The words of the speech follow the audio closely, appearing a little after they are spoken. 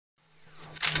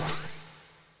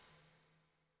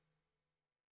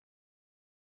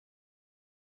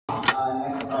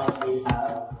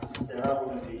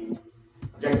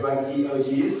v3.0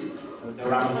 OGs. A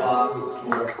round of applause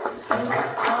for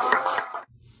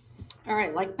All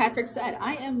right, like Patrick said,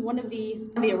 I am one of the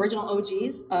original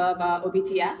OGs of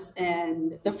OBTS,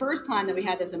 and the first time that we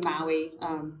had this in Maui,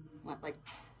 like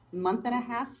a month and a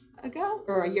half ago,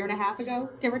 or a year and a half ago,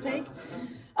 give or take,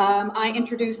 I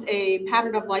introduced a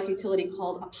pattern of life utility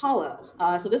called Apollo.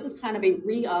 So this is kind of a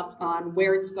re-up on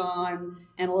where it's gone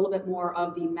and a little bit more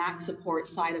of the Mac support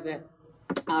side of it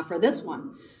for this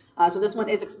one. So this one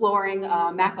is exploring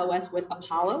macOS with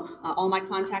Apollo. All my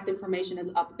contact information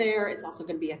is up there. It's also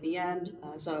going to be at the end.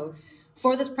 So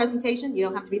for this presentation, you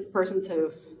don't have to be the person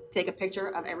to take a picture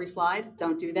of every slide.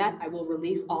 Don't do that. I will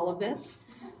release all of this.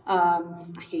 I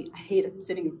hate it,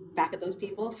 sitting back at those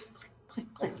people. Click,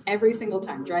 click, click, every single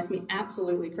time. Drives me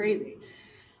absolutely crazy.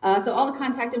 So all the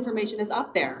contact information is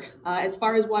up there. As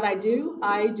far as what I do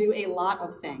a lot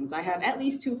of things. I have at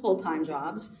least 2 full-time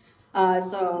jobs.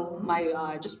 So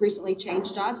my just recently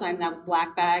changed jobs. I'm now with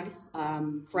Black Bag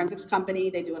forensics company.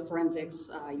 They do a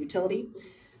forensics utility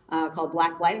called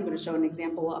Blacklight. I'm going to show an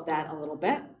example of that a little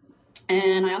bit.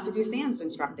 And I also do SANS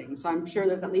instructing. So I'm sure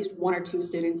there's at least 1 or 2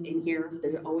 students in here.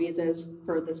 There always is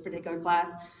for this particular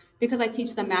class because I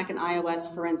teach the Mac and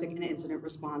iOS forensic and incident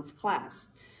response class.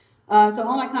 So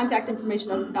all my contact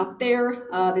information up there.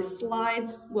 The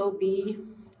slides will be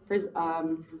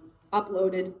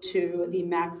uploaded to the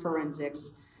Mac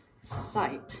Forensics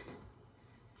site.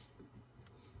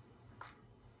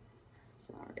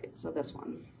 Sorry, so this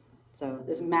one. So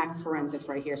this Mac Forensics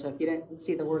right here. So if you didn't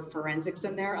see the word forensics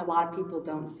in there, a lot of people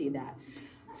don't see that.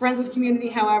 Forensics community,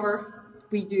 however,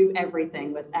 we do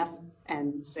everything with F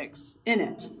and 6 in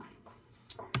it.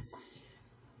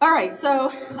 All right, so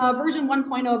version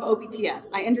 1.0 of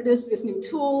OBTS. I introduced this new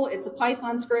tool. It's a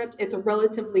Python script. It's a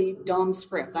relatively dumb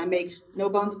script. I make no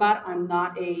bones about it. I'm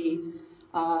not a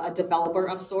developer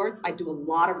of sorts. I do a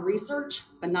lot of research,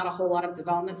 but not a whole lot of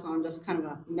development, so I'm just kind of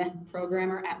a meh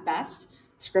programmer at best.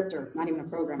 Scripter, not even a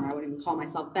programmer. I wouldn't even call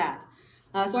myself that.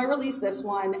 So I released this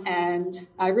one, and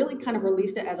I really kind of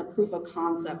released it as a proof of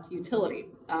concept utility.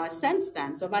 Since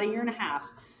then, so about a year and a half,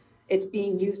 it's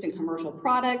being used in commercial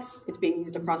products. It's being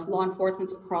used across law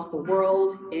enforcement across the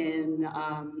world, in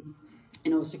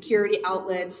security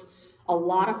outlets. A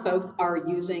lot of folks are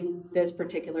using this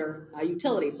particular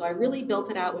utility. So I really built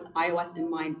it out with iOS in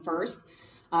mind first.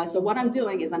 So what I'm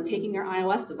doing is I'm taking your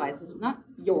iOS devices, not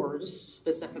yours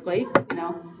specifically,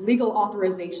 legal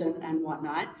authorization and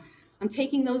whatnot. I'm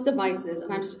taking those devices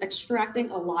and I'm extracting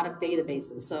a lot of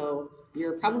databases. So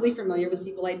you're probably familiar with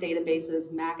SQLite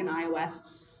databases, Mac and iOS.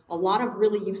 A lot of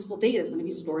really useful data is going to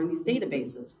be stored in these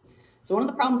databases. So one of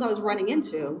the problems I was running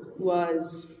into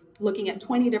was looking at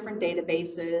 20 different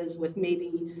databases with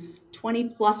maybe 20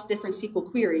 plus different SQL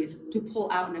queries to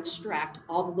pull out and extract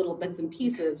all the little bits and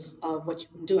pieces of what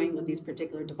you're doing with these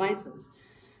particular devices.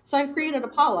 So I created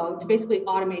Apollo to basically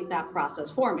automate that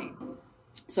process for me.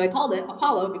 So I called it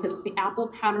Apollo because it's the Apple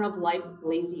Pattern of Life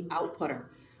Lazy Outputter.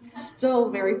 Still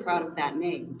very proud of that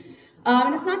name.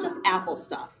 And it's not just Apple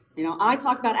stuff. I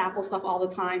talk about Apple stuff all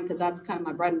the time because that's kind of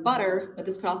my bread and butter, but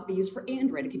this could also be used for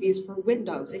Android. It could be used for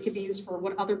Windows. It could be used for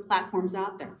what other platforms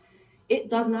out there. It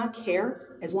does not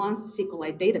care as long as it's a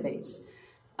SQLite database.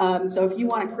 So if you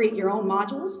want to create your own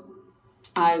modules,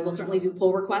 I will certainly do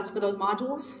pull requests for those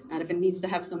modules. And if it needs to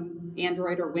have some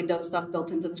Android or Windows stuff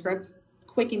built into the script,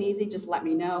 quick and easy, just let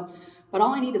me know. But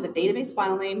all I need is a database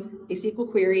file name, a SQL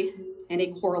query, and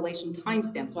a correlation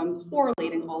timestamp. So I'm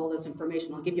correlating all of this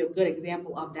information. I'll give you a good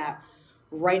example of that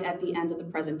right at the end of the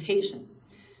presentation.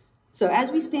 So as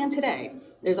we stand today,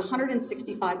 there's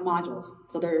 165 modules.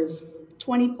 So there's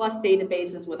 20 plus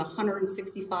databases with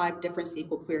 165 different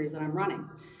SQL queries that I'm running.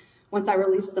 Once I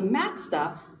release the Mac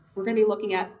stuff, we're going to be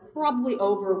looking at probably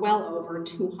well over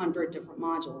 200 different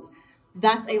modules.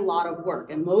 That's a lot of work.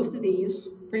 And most of these,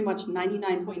 pretty much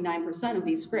 99.9% of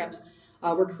these scripts,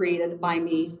 were created by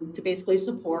me to basically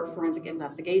support forensic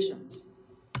investigations.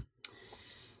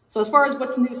 So as far as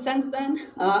what's new since then,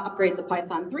 upgrade to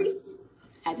Python 3.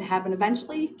 Had to happen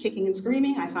eventually, kicking and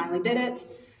screaming. I finally did it.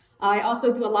 I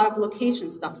also do a lot of location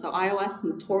stuff. So iOS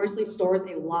notoriously stores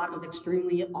a lot of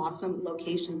extremely awesome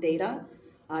location data.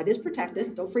 It is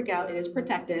protected. Don't freak out. It is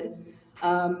protected.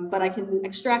 But I can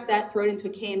extract that, throw it into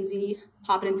a KMZ,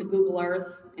 pop it into Google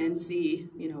Earth, and see,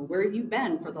 where have you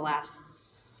been for the last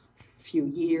few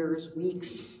years,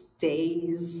 weeks,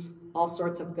 days, all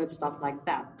sorts of good stuff like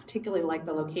that, particularly like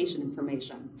the location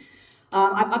information.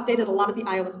 I've updated a lot of the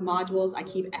iOS modules. I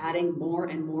keep adding more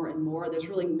and more and more. There's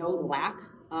really no lack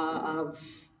of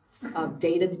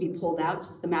data to be pulled out. It's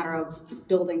just a matter of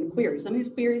building the queries. Some of these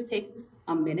queries take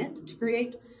a minute to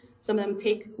create. Some of them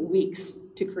take weeks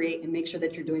to create and make sure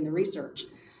that you're doing the research.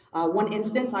 One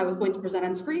instance, I was going to present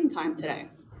on screen time today,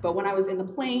 but when I was in the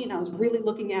plane, I was really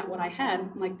looking at what I had.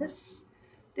 I'm like, this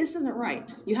isn't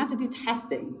right. You have to do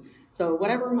testing. So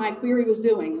whatever my query was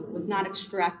doing was not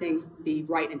extracting the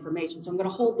right information. So I'm going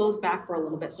to hold those back for a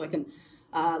little bit so I can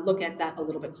look at that a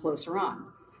little bit closer on.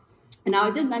 And now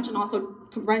I did mention also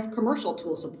commercial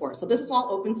tool support. So this is all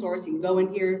open source. You can go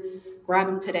in here, grab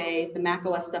them today. The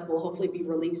macOS stuff will hopefully be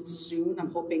released soon.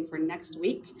 I'm hoping for next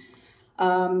week.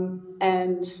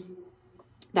 And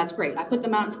that's great. I put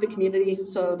them out into the community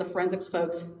so the forensics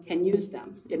folks can use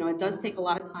them. You know, it does take a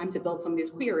lot of time to build some of these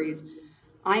queries.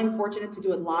 I am fortunate to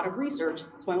do a lot of research,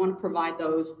 so I want to provide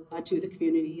those to the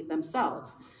community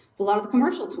themselves. So a lot of the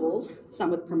commercial tools, some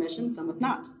with permission, some with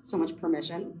not so much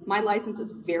permission. My license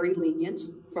is very lenient,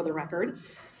 for the record,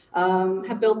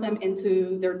 have built them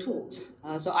into their tools.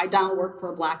 So I now work for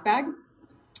a Black Bag,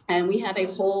 and we have a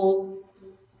whole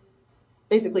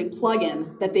basically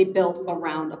plugin that they built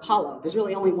around Apollo. There's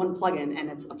really only one plugin, and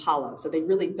it's Apollo. So they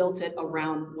really built it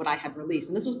around what I had released.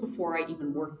 And this was before I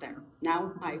even worked there.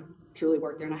 Now I truly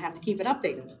work there, and I have to keep it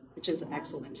updated, which is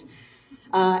excellent.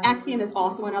 Axiom is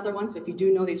also another one. So if you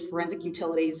do know these forensic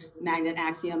utilities, Magnet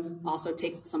Axiom also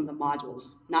takes some of the modules.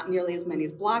 Not nearly as many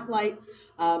as Blacklight,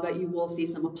 but you will see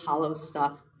some Apollo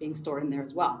stuff being stored in there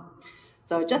as well.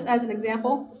 So just as an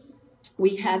example,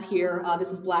 we have here,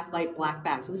 this is Blacklight Black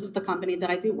Bag. So this is the company that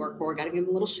I do work for. Got to give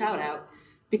them a little shout out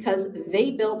because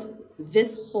they built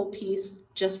this whole piece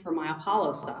just for my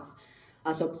Apollo stuff.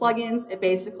 So plugins,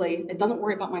 it doesn't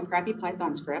worry about my crappy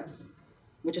Python script,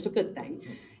 which is a good thing.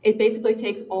 It basically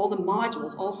takes all the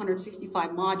modules, all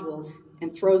 165 modules,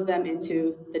 and throws them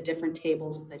into the different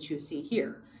tables that you see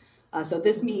here. So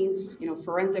this means, you know,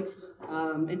 forensic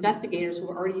investigators who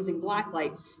are already using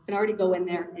Blacklight can already go in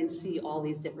there and see all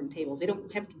these different tables. They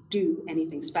don't have to do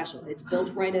anything special. It's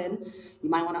built right in. You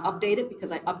might want to update it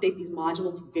because I update these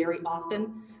modules very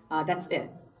often. That's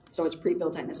it. So it's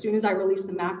pre-built in. As soon as I release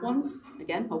the Mac ones,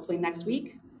 again, hopefully next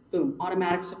week, boom,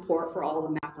 automatic support for all the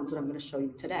Mac ones that I'm going to show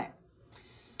you today.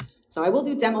 So I will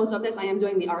do demos of this. I am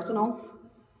doing the arsenal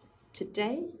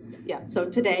today. Yeah, so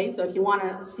today. So if you want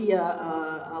to see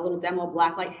a little demo of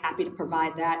Blacklight, happy to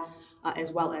provide that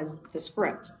as well as the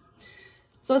script.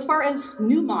 So as far as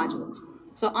new modules,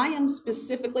 so I am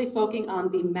specifically focusing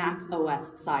on the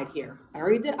macOS side here. I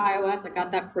already did iOS. I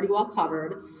got that pretty well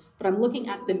covered. But I'm looking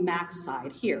at the Mac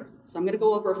side here. So I'm going to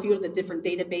go over a few of the different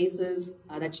databases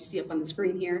that you see up on the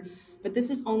screen here. But this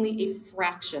is only a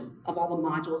fraction of all the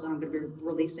modules that I'm going to be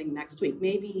releasing next week,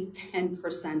 maybe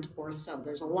 10% or so.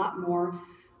 There's a lot more.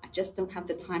 I just don't have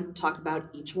the time to talk about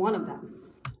each one of them.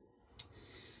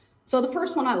 So the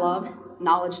first one I love,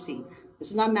 Knowledge Seed.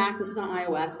 This is on Mac, this is on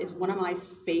iOS. It's one of my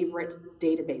favorite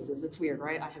databases. It's weird,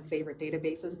 right? I have favorite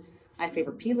databases. I have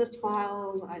favorite plist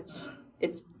files.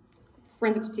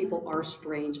 Forensics people are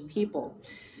strange people.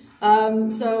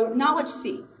 So Knowledge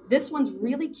Seed. This one's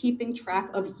really keeping track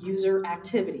of user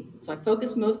activity. So I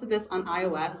focus most of this on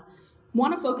iOS.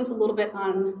 Want to focus a little bit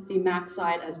on the Mac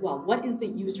side as well. What is the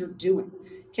user doing?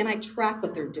 Can I track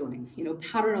what they're doing? You know,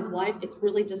 pattern of life, it's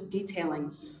really just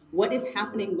detailing what is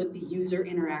happening with the user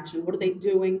interaction. What are they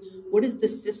doing? What is the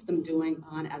system doing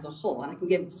on as a whole? And I can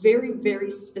get very,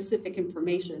 very specific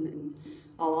information and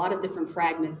a lot of different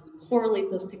fragments,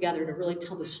 correlate those together to really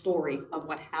tell the story of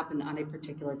what happened on a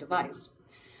particular device.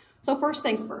 So first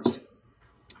things first,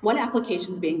 what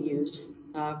application is being used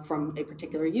from a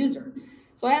particular user?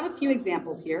 So I have a few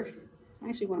examples here. I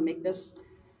actually want to make this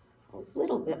a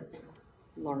little bit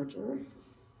larger.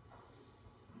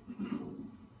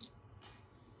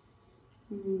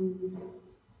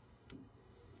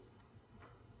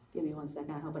 Give me 1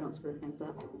 second. I hope I don't screw things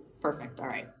up. Perfect. All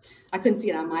right. I couldn't see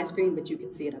it on my screen, but you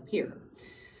can see it up here.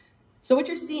 So what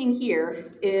you're seeing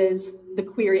here is the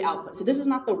query output. So this is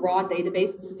not the raw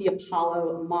database. This is the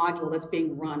Apollo module that's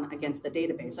being run against the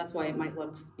database. That's why it might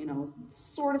look, you know,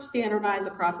 sort of standardized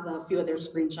across a few of their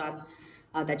screenshots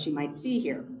that you might see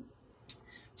here.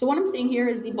 So what I'm seeing here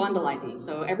is the bundle ID.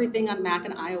 So everything on Mac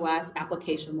and iOS,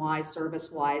 application-wise,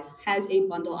 service-wise, has a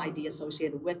bundle ID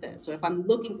associated with it. So if I'm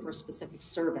looking for a specific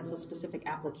service, a specific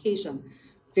application,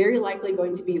 very likely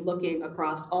going to be looking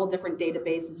across all different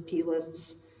databases,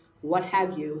 plists, what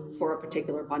have you, for a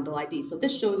particular bundle ID. So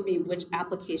this shows me which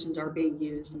applications are being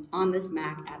used on this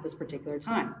Mac at this particular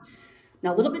time.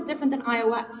 Now, a little bit different than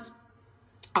iOS.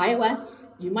 iOS,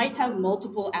 you might have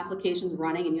multiple applications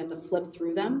running and you have to flip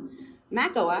through them.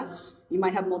 macOS, you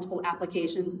might have multiple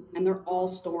applications and they're all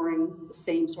storing the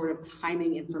same sort of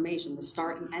timing information, the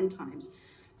start and end times.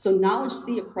 So knowledge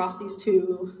C across these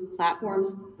two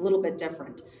platforms, a little bit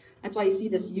different. That's why you see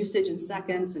this usage in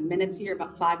seconds and minutes here,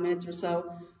 about 5 minutes or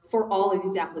so. for all of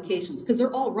these applications because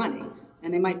they're all running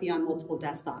and they might be on multiple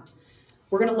desktops.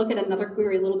 We're going to look at another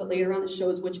query a little bit later on that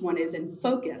shows which one is in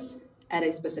focus at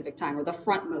a specific time, or the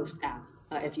frontmost app,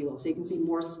 if you will. So you can see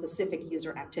more specific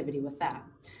user activity with that.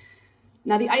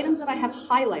 Now the items that I have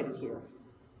highlighted here,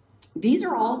 these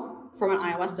are all from an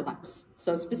iOS device.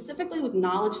 So specifically with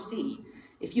Knowledge C,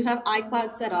 if you have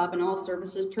iCloud set up and all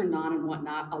services turned on and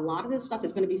whatnot, a lot of this stuff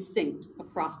is going to be synced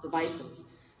across devices.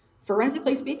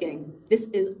 Forensically speaking, this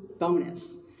is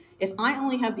bonus. If I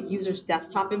only have the user's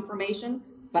desktop information,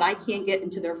 but I can't get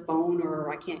into their phone, or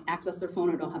I can't access their phone,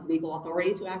 or don't have legal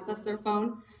authority to access their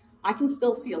phone, I can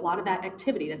still see a lot of that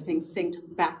activity that's being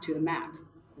synced back to the Mac.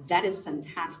 That is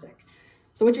fantastic.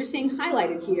 So what you're seeing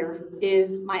highlighted here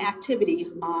is my activity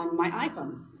on my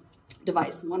iPhone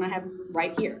device, the one I have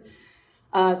right here.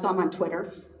 So I'm on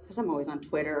Twitter, because I'm always on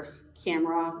Twitter,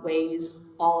 camera, Waze,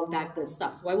 all of that good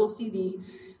stuff. So I will see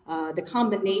the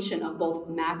combination of both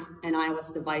Mac and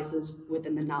iOS devices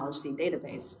within the Knowledge C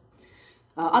database.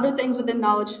 Other things within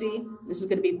Knowledge C, this is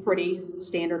going to be pretty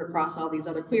standard across all these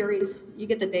other queries. You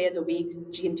get the day of the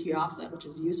week, GMT offset, which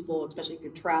is useful, especially if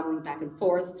you're traveling back and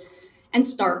forth, and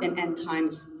start and end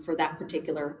times for that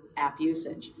particular app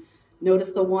usage.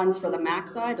 Notice the ones for the Mac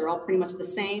side, they're all pretty much the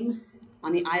same.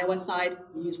 On the iOS side,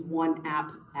 you use one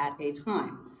app at a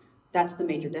time. That's the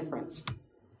major difference.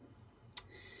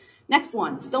 Next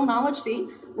one, still Knowledge C.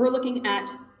 We're looking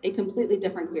at a completely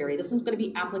different query. This one's going to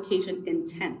be application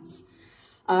intents.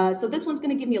 So this one's going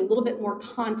to give me a little bit more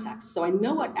context. So I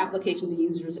know what application the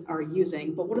users are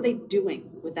using, but what are they doing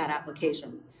with that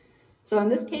application? So in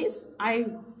this case, I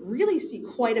really see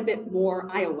quite a bit more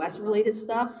iOS related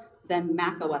stuff than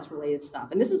macOS related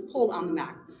stuff. And this is pulled on the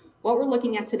Mac. What we're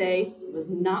looking at today was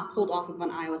not pulled off of an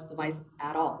iOS device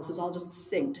at all. This is all just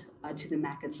synced to the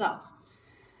Mac itself.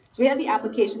 So we have the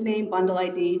application name, bundle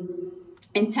ID.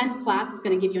 Intent class is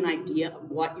going to give you an idea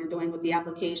of what you're doing with the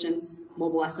application.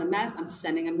 Mobile SMS, I'm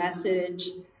sending a message.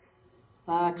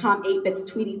 Com 8 bits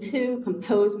tweety 2,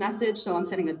 compose message, so I'm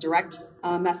sending a direct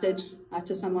message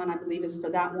to someone, I believe is for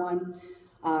that one.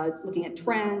 Looking at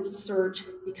trends, search,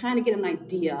 you kind of get an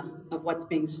idea of what's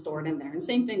being stored in there. And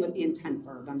same thing with the intent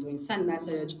verb. I'm doing send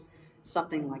message,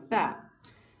 something like that.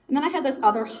 And then I have this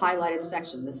other highlighted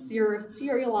section, the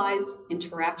serialized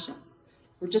interaction.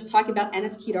 We're just talking about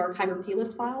NSKeyed archive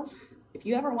plist files. If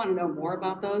you ever want to know more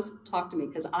about those, talk to me,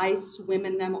 because I swim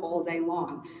in them all day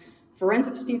long.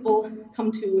 Forensics people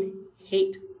come to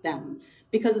hate them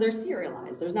because they're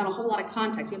serialized. There's not a whole lot of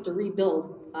context. You have to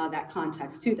rebuild that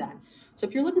context to that. So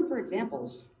if you're looking for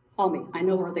examples, call me. I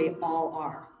know where they all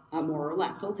are, more or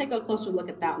less. So we'll take a closer look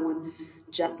at that one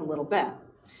just a little bit.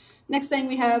 Next thing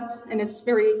we have, and it's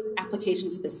very application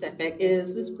specific,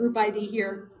 is this group ID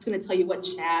here. It's going to tell you what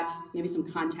chat, maybe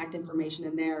some contact information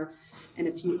in there, and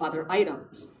a few other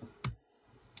items.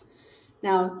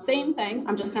 Now, same thing,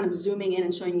 I'm just kind of zooming in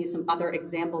and showing you some other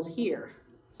examples here.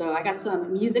 So I got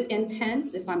some music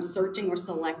intents. If I'm searching or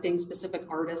selecting specific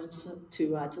artists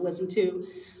to listen to,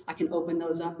 I can open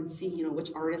those up and see,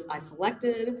 which artist I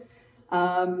selected.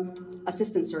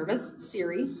 Assistant service,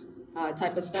 Siri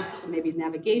type of stuff, so maybe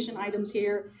navigation items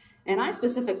here. And I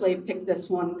specifically picked this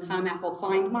one, Apple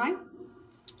Find My,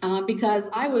 because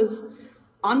I was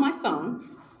on my phone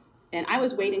and I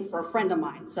was waiting for a friend of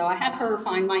mine. So I have her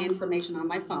find my information on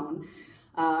my phone,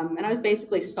 and I was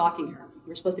basically stalking her. We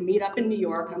were supposed to meet up in New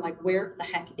York, and I'm like, where the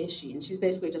heck is she? And she's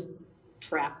basically just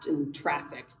trapped in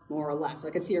traffic, more or less. So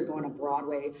I could see her going on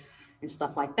Broadway and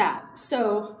stuff like that.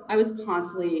 So I was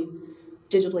constantly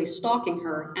digitally stalking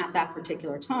her at that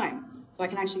particular time. So I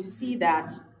can actually see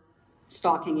that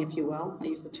stalking, if you will. I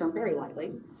use the term very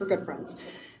lightly. We're good friends.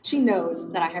 She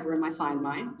knows that I have her in my Find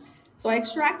My. So I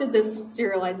extracted this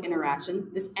serialized interaction,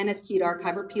 this NSKeyed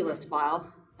archive plist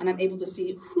file, and I'm able to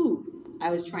see who I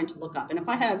was trying to look up. And if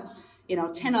I have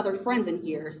 10 other friends in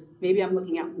here, maybe I'm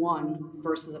looking at one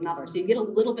versus another. So you get a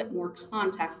little bit more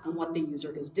context on what the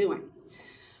user is doing.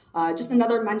 Just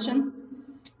another mention,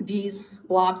 these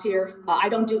blobs here, I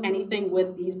don't do anything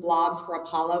with these blobs for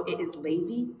Apollo. It is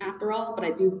lazy after all, but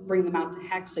I do bring them out to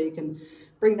hex so you can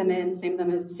bring them in, save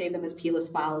them as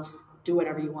plist files, do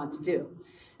whatever you want to do.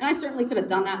 And I certainly could have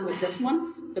done that with this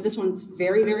one, but this one's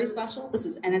very, very special. This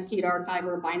is NSKeyed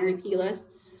archiver binary plist,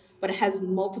 but it has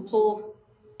multiple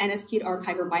NSKeyed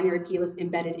archiver binary plist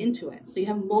embedded into it. So you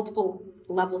have multiple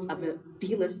levels of a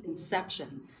plist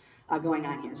inception going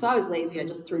on here. So I was lazy, I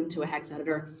just threw it into a hex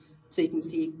editor so you can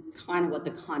see kind of what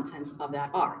the contents of that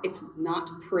are. It's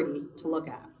not pretty to look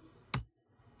at.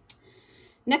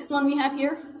 Next one we have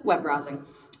here, web browsing.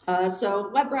 So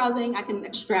web browsing, I can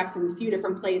extract from a few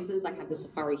different places. I have the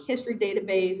Safari history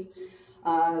database.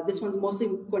 This one's mostly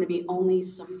going to be only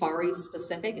Safari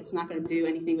specific. It's not going to do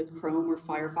anything with Chrome or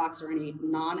Firefox or any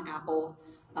non-Apple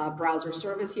browser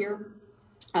service here.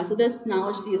 So this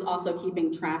knowledge C is also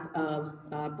keeping track of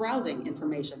browsing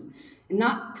information, and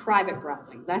not private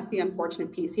browsing. That's the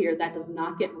unfortunate piece here. That does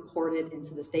not get recorded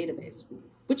into this database,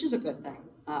 which is a good thing,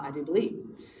 I do believe.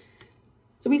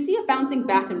 So we see it bouncing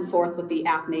back and forth with the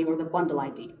app name or the bundle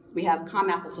ID. We have COM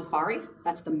Apple Safari,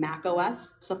 that's the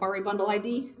macOS Safari bundle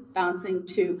ID, bouncing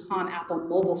to COM Apple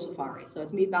Mobile Safari. So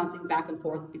it's me bouncing back and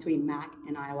forth between Mac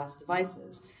and iOS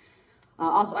devices.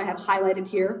 Also, I have highlighted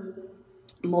here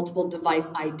multiple device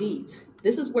IDs.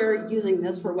 This is where using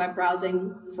this for web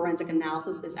browsing forensic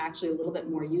analysis is actually a little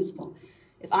bit more useful.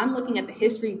 If I'm looking at the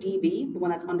history DB, the one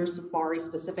that's under Safari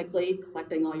specifically,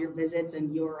 collecting all your visits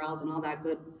and URLs and all that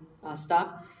good stuff,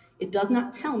 it does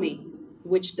not tell me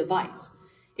which device.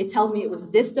 It tells me it was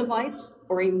this device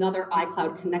or another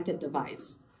iCloud connected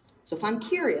device. So if I'm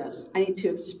curious, I need to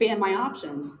expand my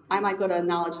options. I might go to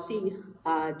Knowledge C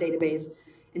database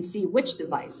and see which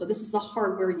device. So this is the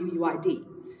hardware UUID.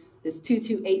 This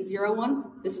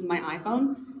 22801, this is my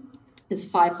iPhone. This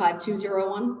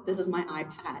 55201, this is my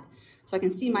iPad. So I can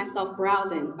see myself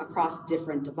browsing across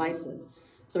different devices.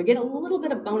 So I get a little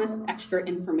bit of bonus extra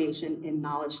information in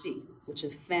Knowledge C, which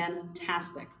is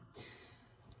fantastic.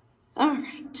 All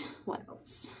right, what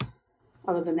else?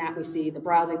 Other than that, we see the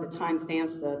browsing, the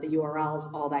timestamps, the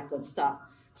URLs, all that good stuff.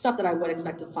 Stuff that I would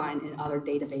expect to find in other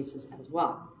databases as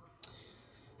well.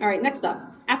 All right, next up,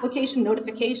 application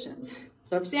notifications.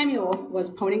 So if Samuel was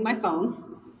pointing my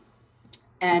phone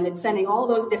and it's sending all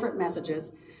those different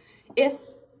messages, if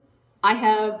I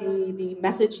have the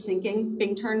message syncing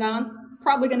being turned on,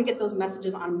 probably going to get those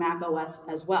messages on macOS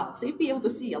as well. So you'd be able to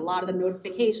see a lot of the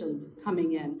notifications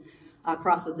coming in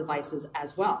across the devices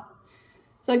as well.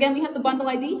 So again, we have the bundle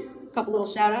ID, a couple little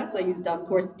shout outs. I used, of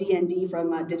course, DND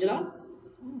from Digita.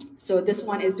 So this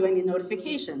one is doing the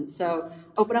notifications. So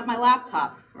open up my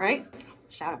laptop, right?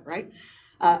 Shout out, right?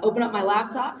 Open up my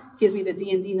laptop, gives me the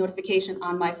DND notification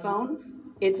on my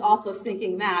phone. It's also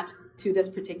syncing that to this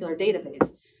particular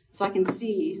database. So I can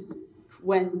see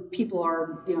when people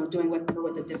are doing whatever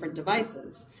with the different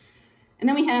devices. And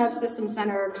then we have System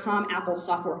Center COM Apple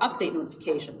Software Update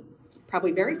notification.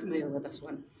 Probably very familiar with this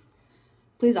one.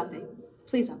 Please update,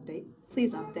 please update,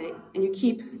 please update. And you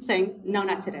keep saying, no,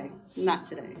 not today, not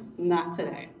today, not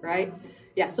today, right?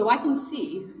 Yeah, so I can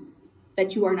see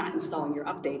that you are not installing your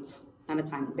updates on a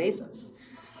timely basis.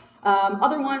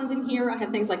 Other ones in here, I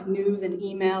have things like news and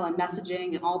email and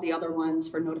messaging and all the other ones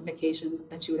for notifications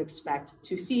that you would expect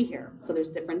to see here. So there's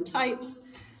different types.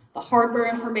 The hardware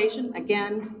information,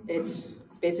 again, it's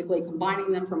basically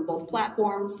combining them from both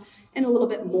platforms and a little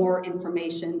bit more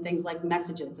information, things like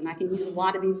messages. And I can use a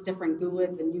lot of these different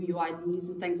GUIDs and UUIDs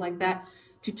and things like that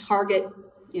to target,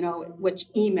 which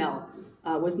email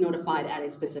was notified at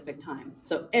a specific time.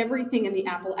 So everything in the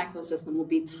Apple ecosystem will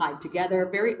be tied together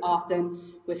very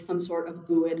often with some sort of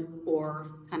GUID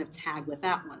or kind of tag with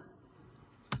that one.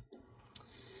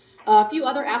 A few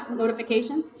other app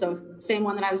notifications. So same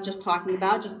one that I was just talking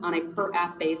about, just on a per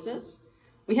app basis.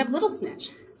 We have Little Snitch.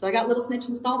 So I got Little Snitch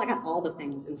installed. I got all the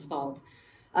things installed.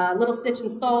 Little Snitch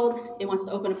installed. It wants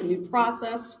to open up a new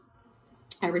process.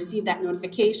 I received that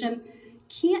notification.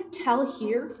 Can't tell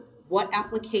here what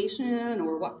application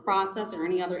or what process or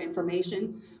any other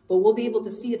information, but we'll be able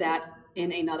to see that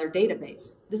in another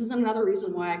database. This is another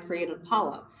reason why I created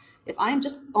Apollo. If I'm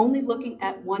just only looking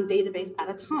at one database at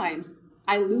a time,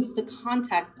 I lose the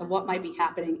context of what might be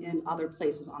happening in other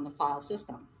places on the file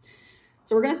system.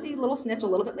 So we're going to see Little Snitch a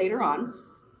little bit later on.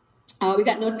 We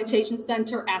got Notification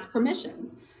Center Ask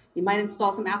Permissions. You might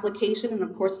install some application, and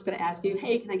of course it's going to ask you,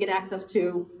 hey, can I get access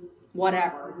to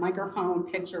whatever, microphone,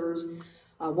 pictures,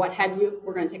 what have you.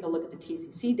 We're going to take a look at the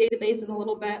TCC database in a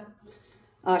little bit.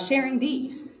 Sharing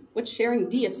D. What's Sharing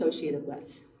D associated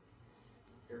with?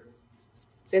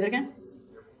 Say that again?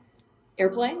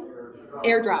 AirPlay?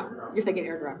 AirDrop. You're thinking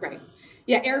AirDrop, right?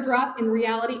 Yeah, AirDrop, in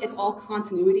reality, it's all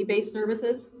continuity-based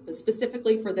services, but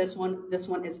specifically for this one is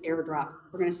AirDrop.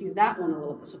 We're going to see that one a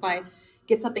little bit. So if I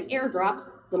get something AirDropped,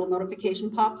 little notification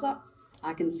pops up.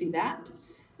 I can see that.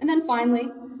 And then finally,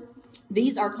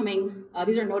 these are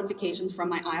notifications from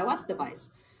my iOS device.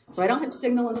 So I don't have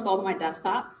Signal installed on my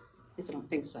desktop. At least I don't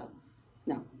think so.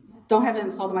 No, don't have it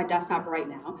installed on my desktop right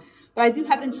now, but I do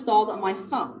have it installed on my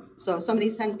phone. So if somebody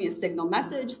sends me a Signal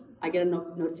message, I get a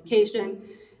notification,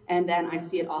 and then I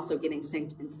see it also getting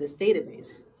synced into this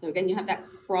database. So again, you have that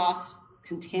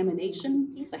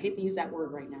cross-contamination piece. I hate to use that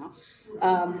word right now,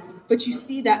 but you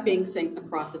see that being synced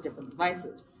across the different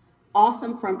devices.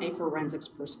 Awesome from a forensics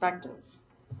perspective.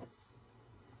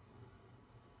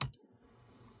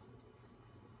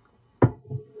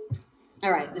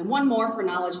 All right, and one more for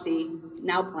Knowledge C,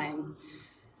 now playing.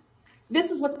 This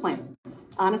is what's playing.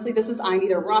 Honestly, I'm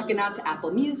either rocking out to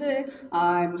Apple Music,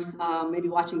 I'm maybe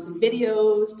watching some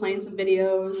videos, playing some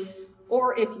videos,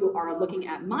 or if you are looking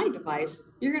at my device,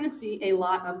 you're gonna see a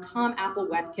lot of Apple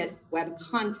WebKit web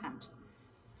content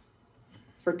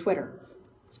for Twitter,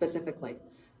 specifically.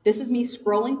 This is me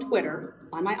scrolling Twitter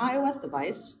on my iOS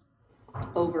device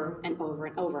over and over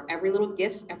and over. Every little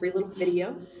GIF, every little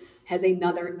video has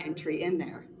another entry in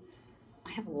there.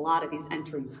 I have a lot of these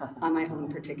entries on my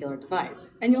own particular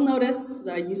device. And you'll notice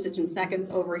the usage in seconds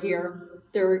over here.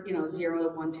 They're 0 to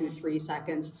 1, 2, 3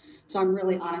 seconds. So I'm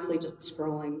really honestly just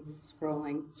scrolling,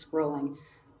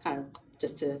 kind of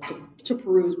just to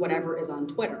peruse whatever is on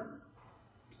Twitter.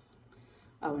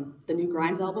 Oh, and the new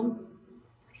Grimes album,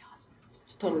 pretty awesome.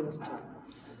 Should totally listen to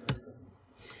it.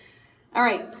 All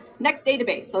right, next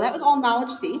database. So that was all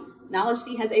Knowledge C. Knowledge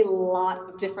C has a lot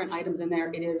of different items in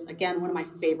there. It is, again, one of my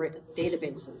favorite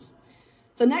databases.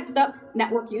 So next up,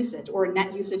 network usage, or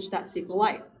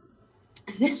netusage.sqlite.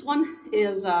 This one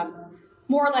is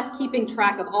more or less keeping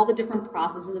track of all the different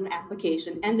processes in an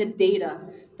application and the data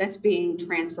that's being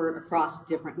transferred across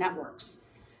different networks.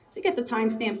 So you get the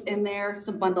timestamps in there,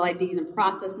 some bundle IDs and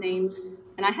process names,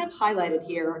 and I have highlighted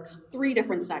here 3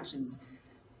 different sections.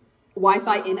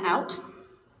 Wi-Fi in-out,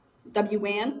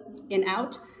 WWAN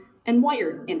in-out, and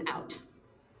wired in-out.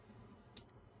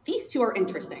 These 2 are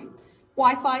interesting.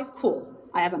 Wi-Fi, cool.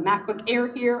 I have a MacBook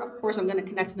Air here. Of course, I'm going to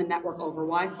connect to the network over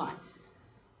Wi-Fi.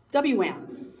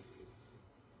 WWAN.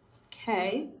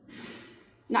 Okay.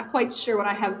 Not quite sure what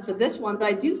I have for this one, but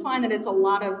I do find that it's a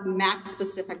lot of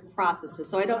Mac-specific processes.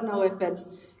 So I don't know if it's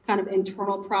kind of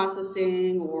internal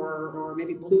processing or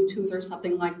maybe Bluetooth or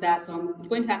something like that. So I'm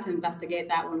going to have to investigate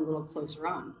that one a little closer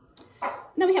on. And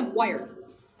then we have wired.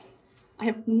 I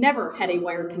have never had a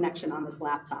wired connection on this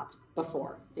laptop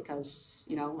before because,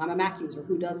 I'm a Mac user.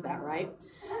 Who does that, right?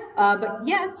 But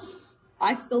yet,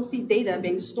 I still see data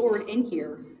being stored in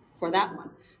here for that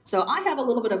one. So I have a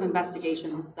little bit of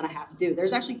investigation that I have to do.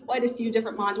 There's actually quite a few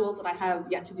different modules that I have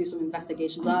yet to do some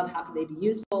investigations of. How could they be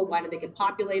useful? Why did they get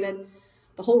populated?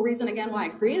 The whole reason, again, why I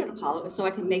created Apollo is so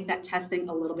I can make that testing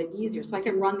a little bit easier. So I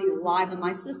can run these live on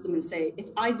my system and say, if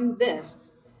I do this,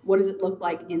 what does it look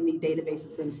like in the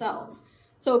databases themselves?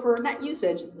 So for net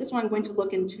usage, this one I'm going to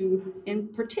look into, in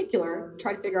particular,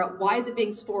 try to figure out why is it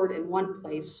being stored in one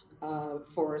place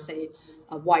for, say,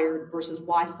 a wired versus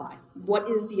Wi-Fi. What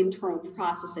is the internal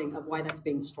processing of why that's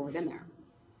being stored in there?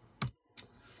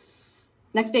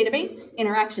 Next database,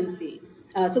 Interaction C.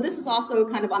 So this is also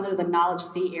kind of under the Knowledge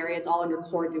C area. It's all under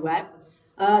Core Duet.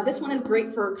 This one is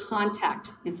great for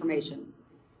contact information.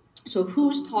 So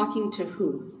who's talking to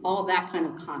who, all that kind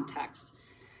of context.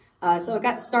 So I've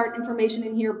got start information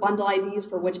in here, bundle IDs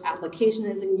for which application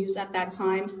is in use at that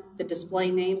time, the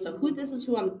display name. So this is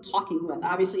who I'm talking with.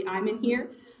 Obviously, I'm in here,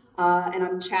 and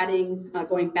I'm chatting,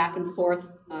 going back and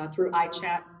forth through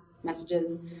iChat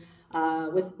messages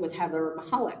with Heather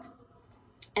Mahalik.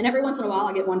 And every once in a while,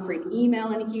 I get one for an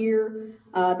email in here.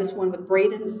 This one with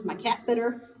Braden. This is my cat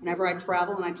sitter. Whenever I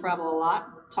travel, and I travel a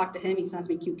lot, talk to him. He sends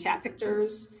me cute cat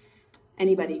pictures.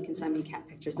 Anybody can send me cat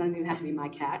pictures. Doesn't even have to be my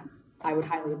cat. I would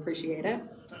highly appreciate it.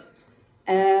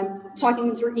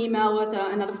 Talking through email with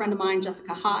another friend of mine,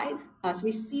 Jessica Hyde. So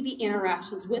we see the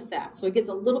interactions with that. So it gives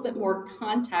a little bit more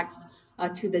context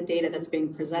to the data that's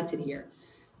being presented here.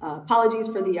 Apologies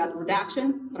for the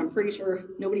redaction, but I'm pretty sure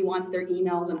nobody wants their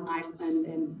emails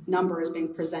and numbers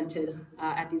being presented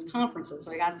at these conferences.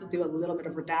 So I got to do a little bit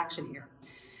of redaction here.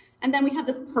 And then we have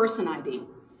this person ID.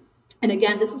 And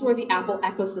again, this is where the Apple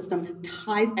ecosystem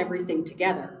ties everything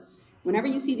together. Whenever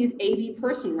you see these AV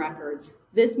person records,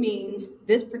 this means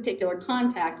this particular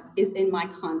contact is in my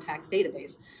contacts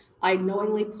database. I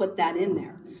knowingly put that in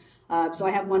there. So I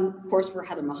have one, of course, for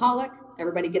Heather Mahalik.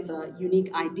 Everybody gets a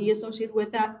unique ID associated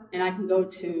with that, and I can go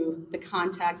to the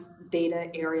contacts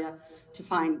data area to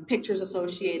find pictures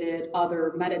associated,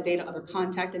 other metadata, other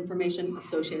contact information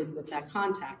associated with that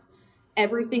contact.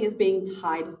 Everything is being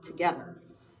tied together.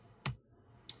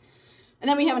 And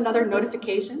then we have another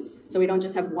notifications. So we don't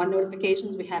just have one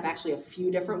notifications, we have actually a few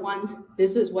different ones.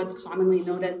 This is what's commonly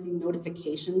known as the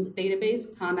notifications database,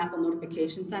 Apple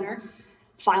Notification Center.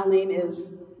 File name is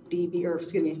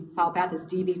file path is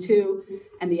DB2,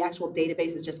 and the actual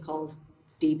database is just called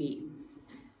DB.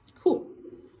 Cool.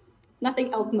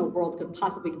 Nothing else in the world could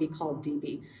possibly be called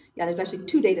DB. Yeah, there's actually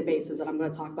 2 databases that I'm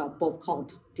going to talk about, both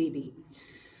called DB.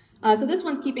 So this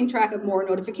one's keeping track of more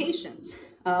notifications.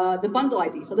 The bundle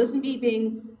ID. So this is me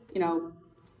being,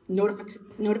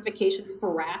 notification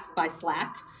harassed by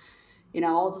Slack.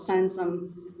 All of a sudden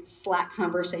some Slack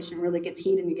conversation really gets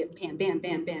heated and you get bam, bam,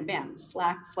 bam, bam, bam,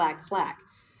 Slack, Slack, Slack.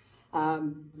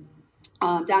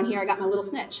 Down here, I got my little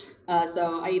snitch.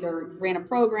 So I either ran a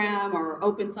program or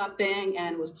opened something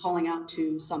and was calling out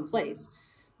to some place.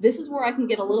 This is where I can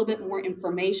get a little bit more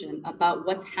information about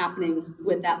what's happening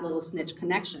with that little snitch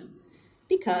connection,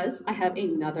 because I have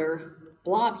another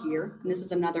blob here, and this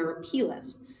is another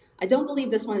plist. I don't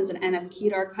believe this one is an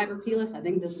NS-keyed archiver plist. I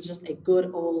think this is just a good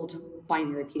old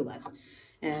binary plist.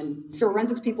 And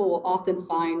forensics people will often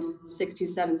find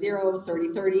 6270,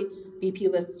 3030,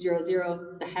 BP list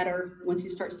 00, the header. Once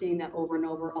you start seeing that over and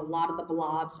over, a lot of the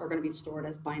blobs are going to be stored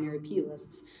as binary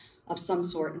p-lists of some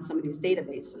sort in some of these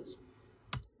databases.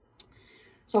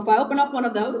 So if I open up one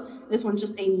of those, this one's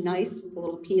just a nice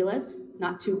little p-list,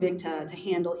 not too big to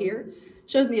handle here.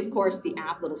 Shows me, of course, the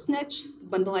app little snitch,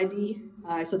 bundle ID.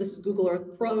 So this is Google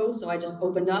Earth Pro. So I just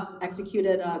opened up,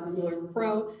 executed Google Earth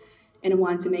Pro, and I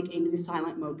wanted to make a new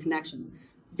silent mode connection.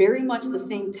 Very much the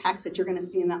same text that you're going to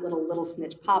see in that little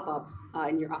snitch pop-up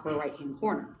in your upper right-hand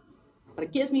corner. But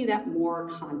it gives me that more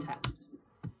context.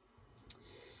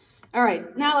 All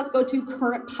right, now let's go to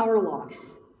current power log.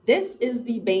 This is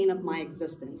the bane of my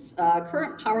existence.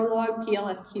 Current power log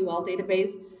PLSQL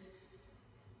database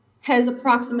has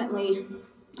approximately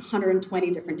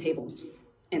 120 different tables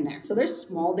in there. So there's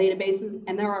small databases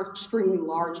and there are extremely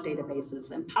large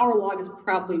databases, and PowerLog is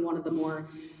probably one of the more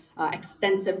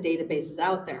extensive databases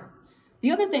out there.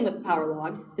 The other thing with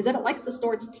PowerLog is that it likes to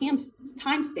store its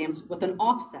timestamps with an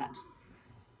offset.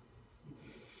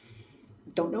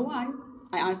 Don't know why.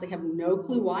 I honestly have no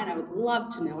clue why, and I would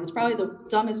love to know, and it's probably the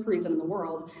dumbest reason in the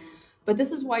world, but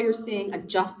this is why you're seeing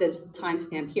adjusted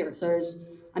timestamp here. So there's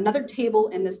another table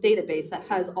in this database that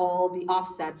has all the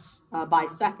offsets by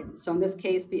second. So in this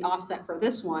case, the offset for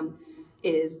this one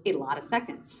is a lot of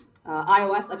seconds.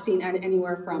 iOS, I've seen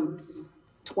anywhere from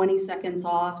 20 seconds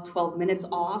off, 12 minutes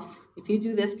off. If you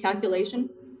do this calculation,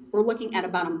 we're looking at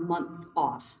about a month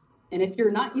off. And if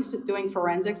you're not used to doing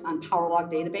forensics on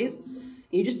PowerLog database,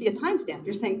 you just see a timestamp,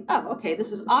 you're saying, oh, okay,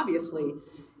 this is obviously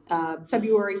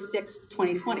February 6th,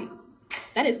 2020.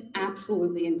 That is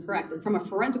absolutely incorrect. And from a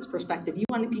forensics perspective, you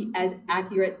want to be as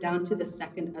accurate down to the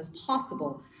second as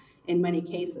possible in many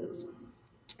cases.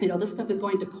 This stuff is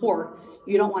going to court.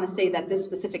 You don't want to say that this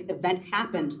specific event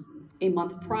happened a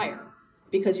month prior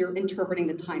because you're interpreting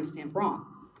the timestamp wrong.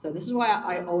 So this is why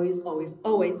I always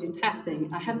do testing.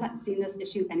 I have not seen this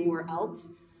issue anywhere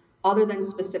else other than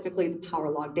specifically the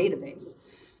PowerLog database.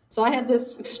 So I have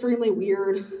this extremely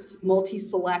weird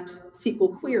multi-select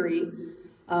SQL query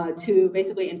to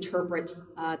basically interpret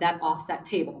that offset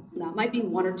table. Now, it might be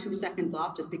 1 or 2 seconds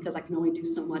off just because I can only do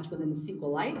so much within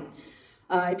SQLite.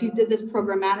 If you did this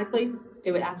programmatically,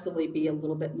 it would absolutely be a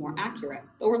little bit more accurate.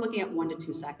 But we're looking at 1 to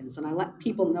 2 seconds, and I let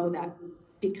people know that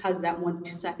because that 1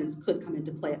 to 2 seconds could come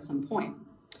into play at some point.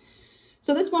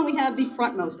 So this one, we have the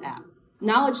frontmost app.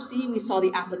 Knowledge C, we saw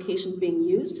the applications being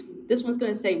used. This one's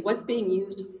going to say what's being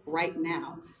used right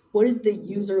now. What is the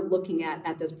user looking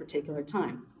at this particular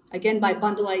time? Again, by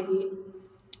bundle ID,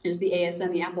 there's the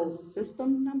ASN, the Apple's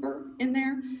system number in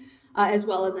there, as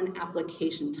well as an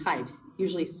application type,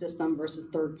 usually system versus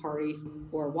third party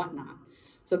or whatnot.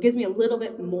 So it gives me a little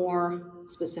bit more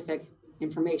specific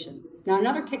information. Now,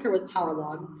 another kicker with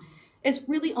PowerLog is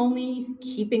really only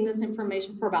keeping this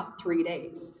information for about 3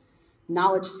 days.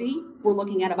 Knowledge C, we're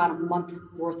looking at about a month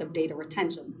worth of data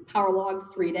retention.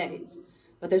 PowerLog, 3 days.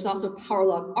 But there's also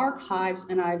PowerLog archives,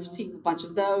 and I've seen a bunch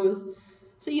of those.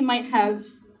 So you might have,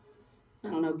 I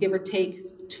don't know, give or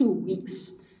take 2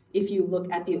 weeks if you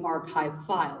look at the archive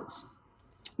files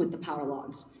with the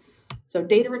PowerLogs. So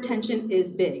data retention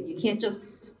is big. You can't just,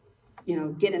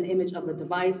 get an image of a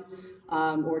device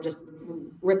or just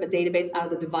rip a database out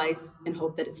of the device and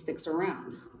hope that it sticks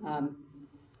around.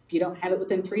 If you don't have it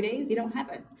within 3 days, you don't have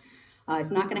it.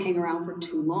 It's not going to hang around for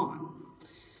too long.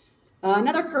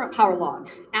 Another current PowerLog,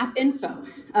 app info.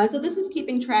 So this is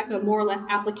keeping track of more or less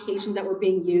applications that were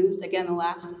being used, again, the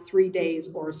last 3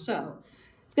 days or so.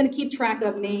 It's going to keep track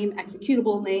of name,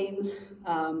 executable names,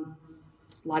 a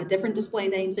lot of different display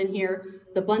names in here,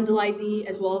 the bundle ID,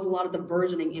 as well as a lot of the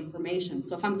versioning information.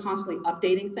 So if I'm constantly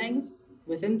updating things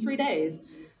within 3 days,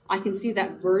 I can see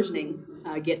that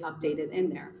versioning get updated in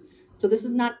there. So this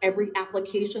is not every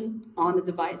application on the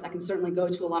device. I can certainly go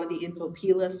to a lot of the info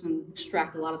P lists and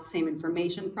extract a lot of the same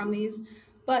information from these,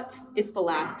 but it's the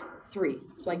last 3.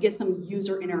 So I get some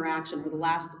user interaction with the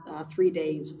last 3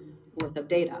 days worth of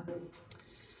data.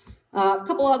 A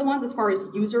couple other ones as far as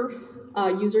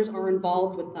users are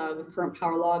involved with current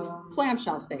PowerLog.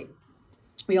 Clamshell state.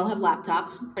 We all have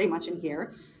laptops pretty much in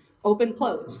here. Open,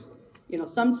 close.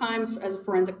 Sometimes as a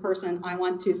forensic person, I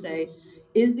want to say,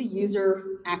 is the user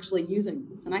actually using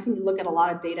this? And I can look at a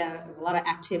lot of data, a lot of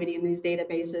activity in these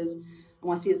databases. I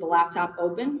want to see, is the laptop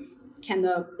open?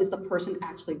 Is the person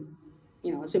actually,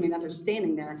 assuming that they're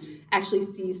standing there, actually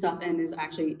see stuff and is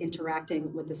actually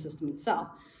interacting with the system itself?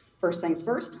 First things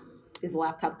first, is the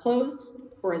laptop closed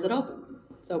or is it open?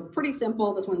 So pretty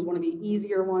simple. This one's one of the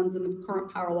easier ones in the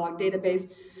current PowerLog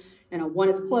database. 1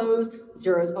 is closed,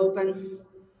 0 is open,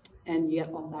 and you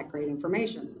get all that great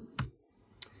information.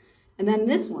 And then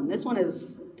this one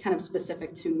is kind of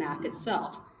specific to Mac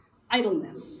itself,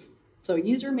 idleness. So a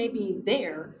user may be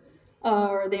there,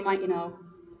 or they might,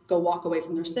 go walk away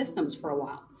from their systems for a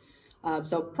while.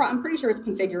 I'm pretty sure it's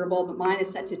configurable, but mine is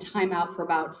set to timeout for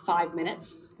about 5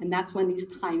 minutes, and that's when these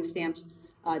timestamps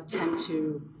tend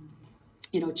to,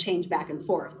 change back and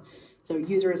forth. So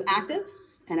user is active,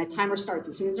 and a timer starts.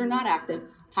 As soon as they're not active,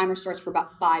 timer starts for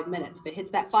about 5 minutes. If it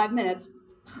hits that 5 minutes,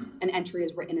 an entry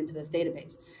is written into this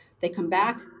database. They come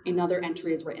back, another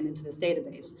entry is written into this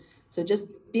database. So just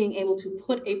being able to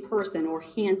put a person or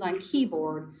hands on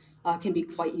keyboard can be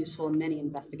quite useful in many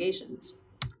investigations.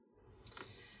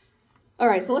 All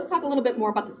right, so let's talk a little bit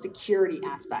more about the security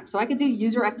aspect. So I could do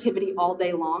user activity all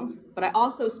day long, but I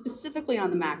also specifically on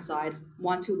the Mac side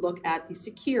want to look at the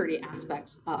security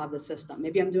aspects of the system.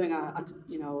 Maybe I'm doing a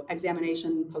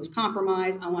examination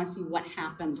post-compromise. I want to see what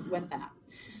happened with that.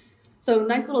 So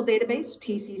nice little database,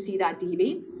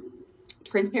 tcc.db.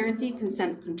 Transparency,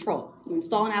 consent, control. You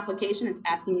install an application, it's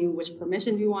asking you which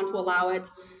permissions you want to allow it.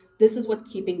 This is what's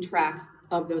keeping track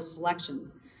of those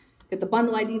selections. Get the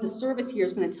bundle ID, the service here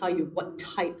is going to tell you what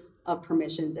type of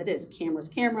permissions it is. Camera's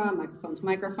camera, microphone's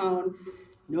microphone.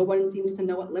 No one seems to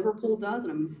know what Liverpool does,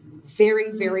 and I'm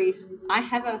I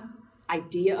have an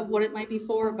idea of what it might be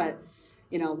for, but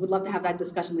would love to have that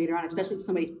discussion later on, especially if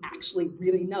somebody actually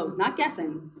really knows, not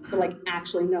guessing, but like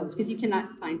actually knows, because you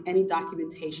cannot find any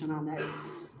documentation on that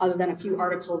other than a few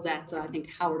articles that I think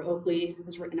Howard Oakley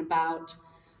has written about.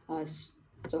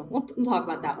 So we'll talk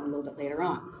about that one a little bit later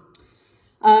on.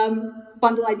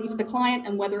 Bundle ID for the client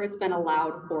and whether it's been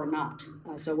allowed or not.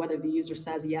 So whether the user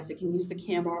says yes, it can use the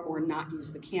camera or not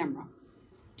use the camera.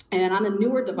 And on the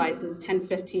newer devices, 10,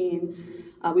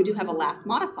 15, we do have a last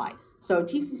modified. So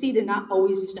TCC did not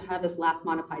always used to have this last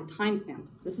modified timestamp.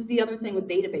 This is the other thing with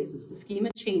databases. The schema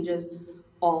changes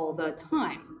all the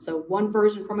time. So one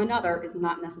version from another is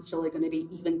not necessarily going to be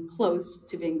even close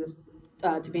to being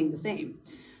the same.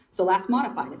 So last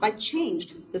modified, if I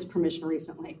changed this permission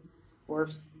recently, or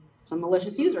if some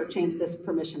malicious user changed this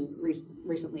permission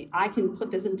recently, I can put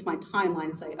this into my timeline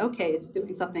and say, okay, it's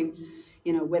doing something,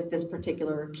 with this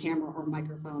particular camera or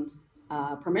microphone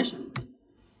permission.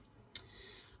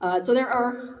 So there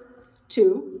are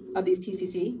 2 of these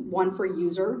TCC, one for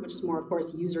user, which is more, of course,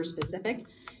 user specific,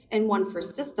 and one for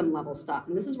system level stuff.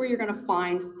 And this is where you're going to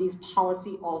find these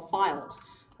policy all files,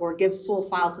 or give full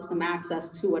file system access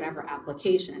to whatever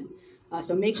application.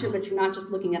 So make sure that you're not just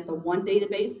looking at the one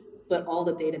database, but all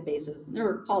the databases.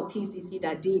 They're called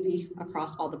tcc.db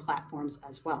across all the platforms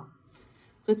as well.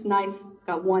 So it's nice,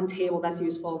 got one table that's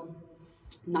useful,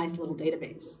 nice little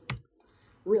database.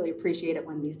 Really appreciate it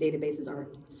when these databases are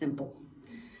simple.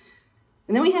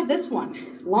 And then we have this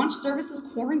one, launch services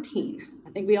quarantine.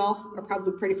 I think we all are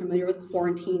probably pretty familiar with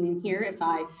quarantine in here. If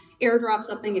I airdrop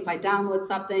something, if I download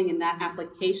something and that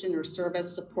application or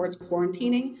service supports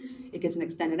quarantining, it gets an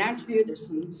extended attribute, there's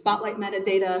some spotlight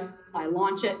metadata, I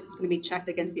launch it, it's going to be checked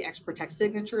against the Xprotect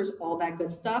signatures, all that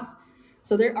good stuff.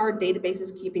 So there are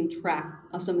databases keeping track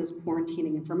of some of this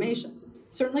quarantining information.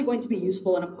 Certainly going to be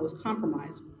useful in a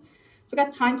post-compromise. So we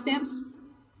got timestamps,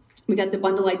 we got the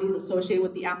bundle IDs associated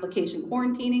with the application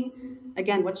quarantining.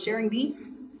 Again, what's sharing be?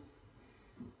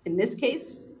 In this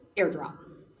case, airdrop.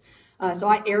 So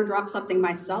I airdrop something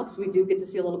myself, so we do get to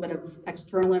see a little bit of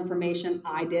external information.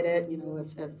 I did it,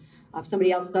 if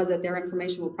somebody else does it, their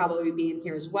information will probably be in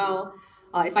here as well.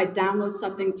 If I download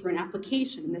something through an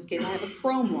application, in this case I have a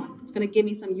Chrome one, it's going to give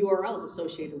me some URLs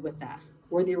associated with that,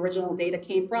 where the original data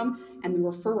came from and the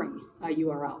referring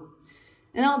URL.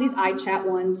 And all these iChat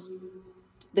ones,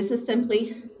 this is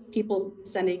simply people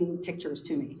sending pictures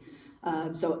to me.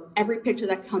 So every picture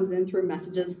that comes in through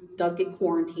messages does get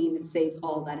quarantined and saves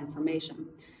all that information.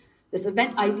 This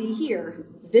event ID here,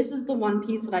 this is the one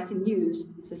piece that I can use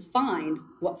to find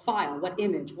what file, what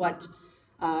image, what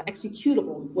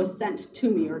executable was sent to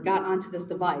me or got onto this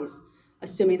device,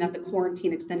 assuming that the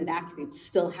quarantine extended attribute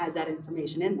still has that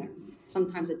information in there.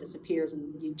 Sometimes it disappears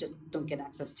and you just don't get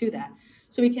access to that.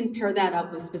 So we can pair that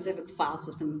up with specific file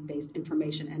system-based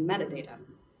information and metadata.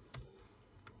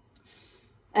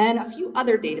 and a few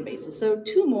other databases. So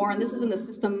two more, and this is in the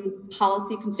system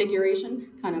policy configuration,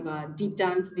 kind of deep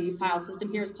down into the file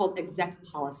system here. It's called exec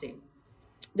policy.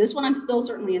 This one I'm still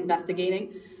certainly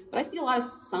investigating, but I see a lot of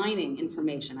signing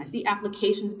information. I see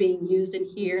applications being used in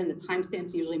here, and the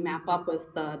timestamps usually map up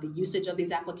with the usage of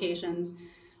these applications,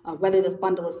 whether this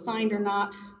bundle is signed or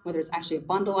not, whether it's actually a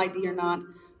bundle ID or not,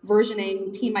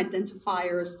 versioning, team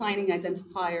identifiers, signing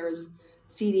identifiers,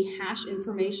 CD hash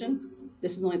information.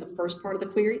 This is only the first part of the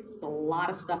query. There's a lot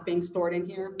of stuff being stored in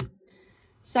here.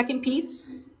 Second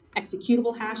piece,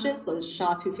 executable hashes, so this is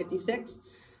SHA-256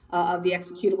 of the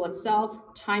executable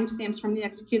itself, timestamps from the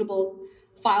executable,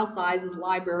 file sizes,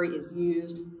 library is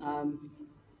used,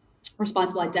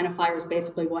 responsible identifier is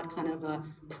basically what kind of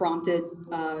prompted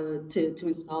to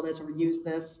install this or use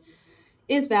this,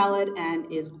 is valid and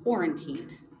is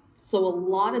quarantined. So a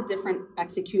lot of different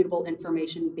executable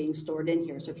information being stored in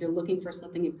here. So if you're looking for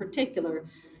something in particular,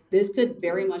 this could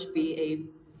very much be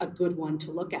a good one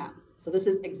to look at. So this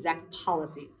is exec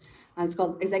policy. It's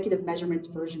called Executive Measurements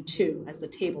version 2, as the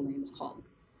table name is called.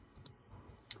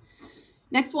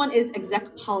 Next one is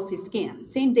exec policy scan.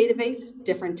 Same database,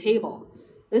 different table.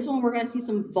 This one we're going to see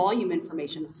some volume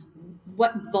information.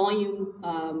 What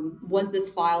volume was this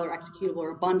file or executable or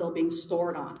a bundle being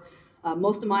stored on?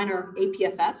 Most of mine are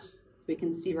APFS. We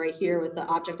can see right here with the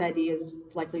object ID is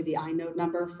likely the inode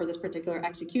number for this particular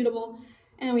executable.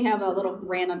 And then we have a little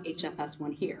random HFS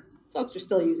one here. Folks are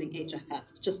still using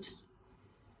HFS, just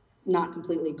not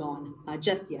completely gone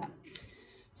just yet.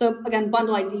 So again,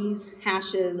 bundle IDs,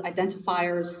 hashes,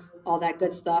 identifiers, all that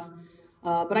good stuff.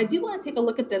 But I do want to take a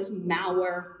look at this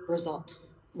malware result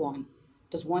one.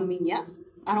 Does one mean yes?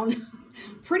 I don't know.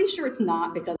 Pretty sure it's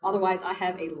not, because otherwise I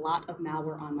have a lot of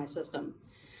malware on my system.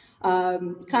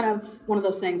 Kind of one of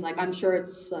those things, like I'm sure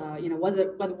it's,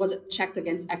 was it checked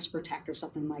against Xprotect or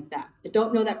something like that? I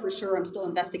don't know that for sure. I'm still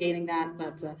investigating that,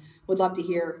 but would love to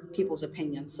hear people's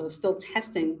opinions. So still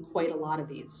testing quite a lot of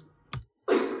these.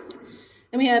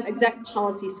 Then we have exec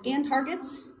policy scan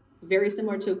targets, very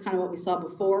similar to kind of what we saw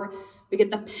before. We get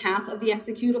the path of the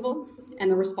executable and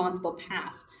the responsible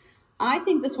path. I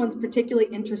think this one's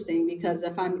particularly interesting because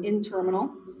if I'm in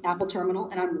terminal, Apple terminal,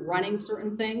 and I'm running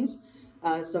certain things,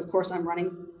 so of course I'm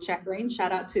running checkra1n.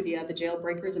 Shout out to the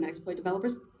jailbreakers and exploit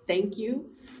developers. Thank you.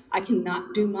 I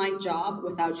cannot do my job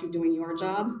without you doing your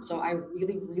job. So I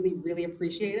really, really, really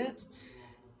appreciate it.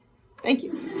 Thank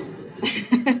you.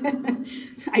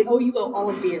 I owe you all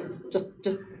a beer. Just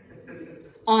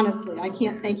honestly, I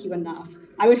can't thank you enough.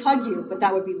 I would hug you, but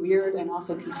that would be weird and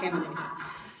also contaminating.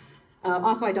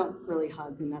 Also, I don't really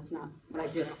hug, and that's not what I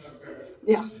do.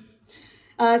 Yeah.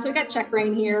 So we got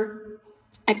checkra1n here.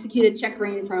 Executed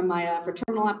checkra1n from my for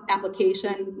terminal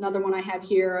application. Another one I have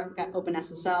here, got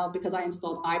OpenSSL because I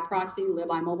installed iProxy,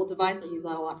 libiMobile device. I use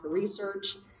that a lot for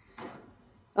research.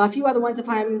 A few other ones, if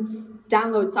I'm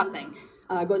download something,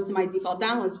 goes to my default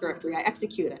downloads directory, I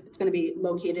execute it. It's going to be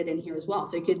located in here as well.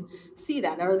 So you could see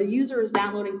that. Are the users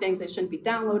downloading things they shouldn't be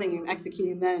downloading and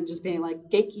executing them and just being like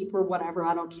gatekeeper, whatever,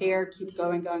 I don't care, keep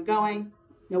going, going, going.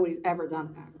 Nobody's ever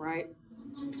done that, right?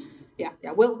 Yeah.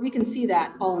 Well, we can see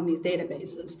that all in these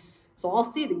databases. So I'll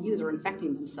see the user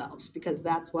infecting themselves because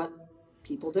that's what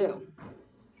people do.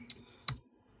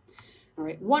 All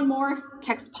right, one more,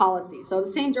 text policy. So the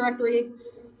same directory,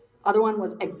 other one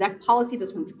was exec policy.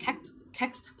 This one's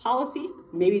text policy.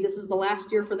 Maybe this is the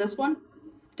last year for this one.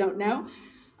 Don't know.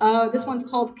 This one's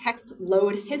called text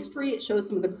load history. It shows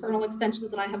some of the kernel extensions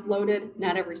that I have loaded.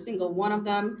 Not every single one of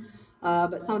them,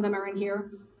 but some of them are in here.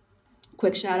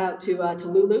 Quick shout out to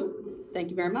Lulu. Thank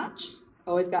you very much.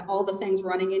 Always got all the things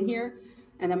running in here.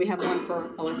 And then we have one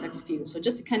for OS X Fuse. So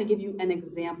just to kind of give you an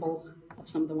example of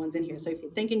some of the ones in here. So if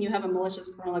you're thinking you have a malicious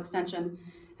kernel extension,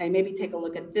 hey, maybe take a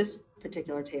look at this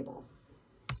particular table.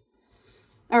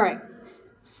 All right.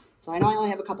 So I know I only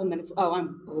have a couple minutes. Oh,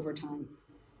 I'm over time.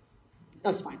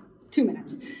 That's fine. 2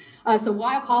 minutes. So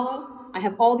why Apollo? I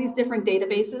have all these different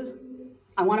databases.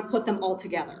 I want to put them all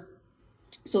together.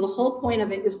 So the whole point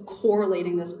of it is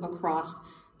correlating this across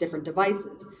different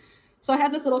devices. So I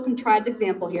have this little contrived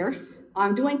example here.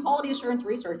 I'm doing quality assurance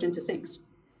research into syncs.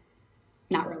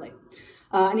 Not really.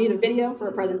 I need a video for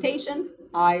a presentation.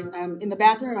 I am in the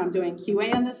bathroom. I'm doing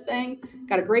QA on this thing.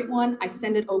 Got a great one. I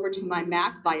send it over to my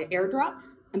Mac via AirDrop,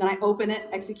 and then I open it,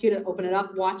 execute it, open it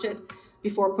up, watch it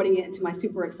before putting it into my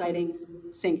super exciting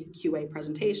sync QA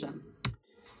presentation.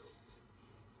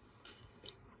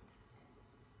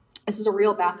 This is a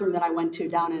real bathroom that I went to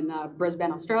down in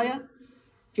Brisbane, Australia.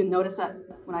 If you notice that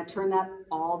when I turn that,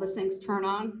 all the syncs turn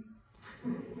on.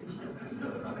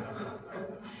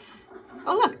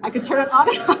 Oh look, I could turn it on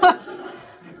and off.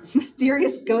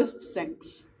 Mysterious ghost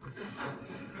syncs.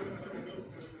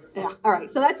 Yeah, all right,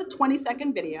 so that's a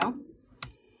 20-second video.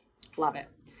 Love it.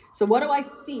 So what do I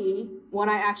see when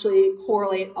I actually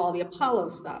correlate all the Apollo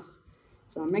stuff?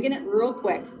 So I'm making it real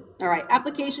quick. All right,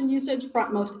 application usage,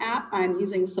 frontmost app, I'm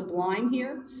using Sublime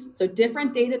here. So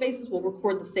different databases will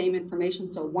record the same information.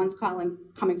 So one's coming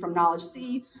from Knowledge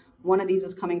C, one of these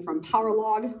is coming from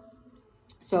PowerLog.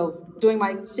 So doing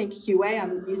my sync QA,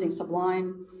 I'm using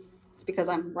Sublime. It's because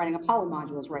I'm writing Apollo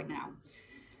modules right now.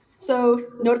 So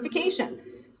notification.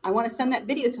 I want to send that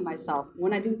video to myself.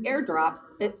 When I do airdrop,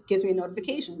 it gives me a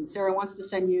notification. Sarah wants to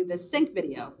send you this sync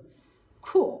video.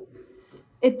 Cool.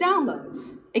 It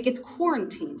downloads. It gets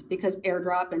quarantined because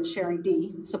airdrop and sharing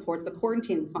D supports the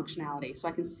quarantining functionality. So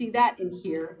I can see that in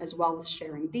here as well as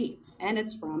sharing D. And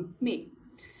it's from me.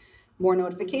 More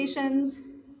notifications.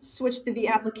 Switch to the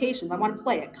applications. I want to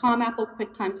play it. Apple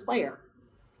QuickTime Player.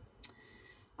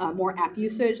 More app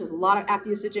usage. There's a lot of app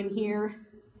usage in here.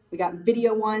 We got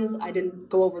video ones. I didn't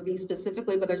go over these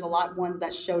specifically, but there's a lot of ones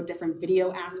that show different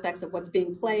video aspects of what's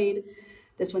being played.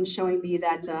 This one's showing me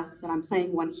that, that I'm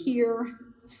playing one here.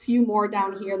 A few more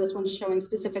down here. This one's showing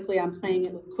specifically I'm playing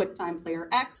it with QuickTime Player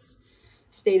X.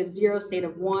 State of 0, state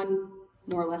of 1,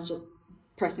 more or less just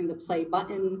pressing the play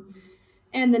button.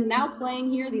 And then now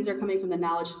playing here, these are coming from the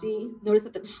Knowledge C. Notice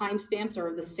that the timestamps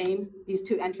are the same. These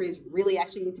two entries really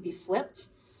actually need to be flipped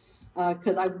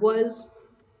because I was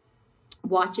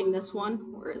watching this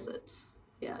one. Where is it?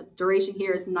 Yeah, duration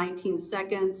here is 19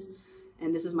 seconds.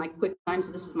 And this is my QuickTime,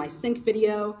 so this is my sync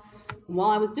video. And while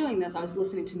I was doing this, I was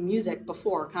listening to music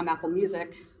before, Apple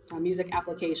Music, music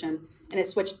application, and it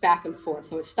switched back and forth.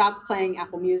 So it stopped playing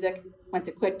Apple Music, went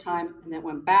to QuickTime, and then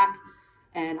went back.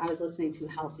 And I was listening to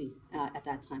Halsey at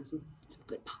that time, some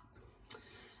good pop.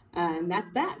 And that's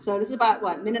that. So this is about,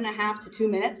 what, 1.5 to 2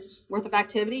 minutes worth of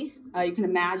activity. You can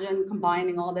imagine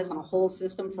combining all this on a whole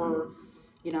system for,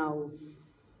 you know,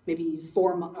 maybe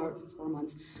 4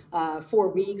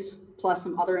 weeks, plus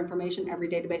some other information. Every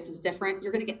database is different.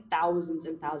 You're going to get thousands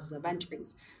and thousands of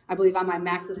entries. I believe on my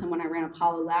Mac system, when I ran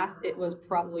Apollo last, it was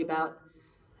probably about,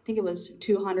 I think it was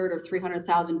 200 or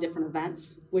 300,000 different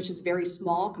events, which is very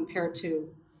small compared to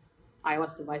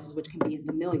iOS devices, which can be in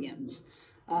the millions.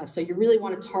 So you really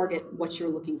want to target what you're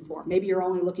looking for. Maybe you're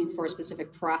only looking for a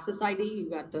specific process ID.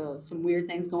 You've got some weird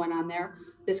things going on there.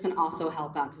 This can also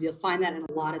help out because you'll find that in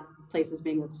a lot of places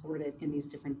being recorded in these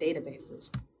different databases.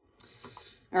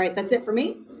 All right, that's it for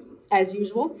me. As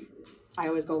usual, I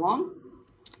always go long.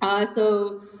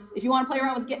 So if you want to play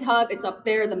around with GitHub, it's up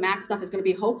there. The Mac stuff is going to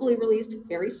be hopefully released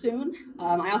very soon.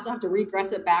 I also have to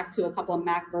regress it back to a couple of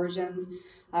Mac versions.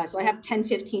 So I have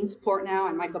 10.15 support now.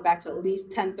 I might go back to at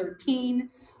least 10.13.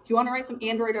 If you want to write some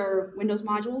Android or Windows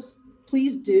modules,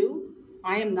 please do.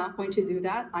 I am not going to do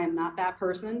that. I am not that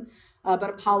person. But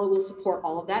Apollo will support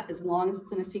all of that as long as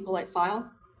it's in a SQLite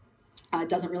file. It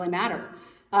doesn't really matter.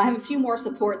 I have a few more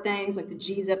support things like the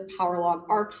gzip PowerLog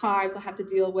archives I have to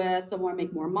deal with. I want to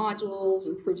make more modules,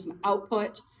 improve some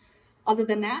output. Other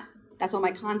than that, that's all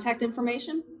my contact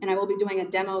information. And I will be doing a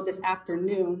demo this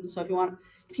afternoon. So if you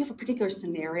have a particular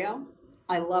scenario,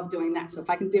 I love doing that. So if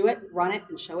I can do it, run it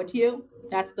and show it to you,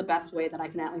 that's the best way that I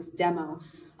can at least demo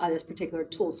this particular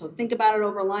tool. So think about it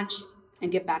over lunch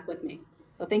and get back with me.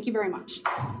 So thank you very much.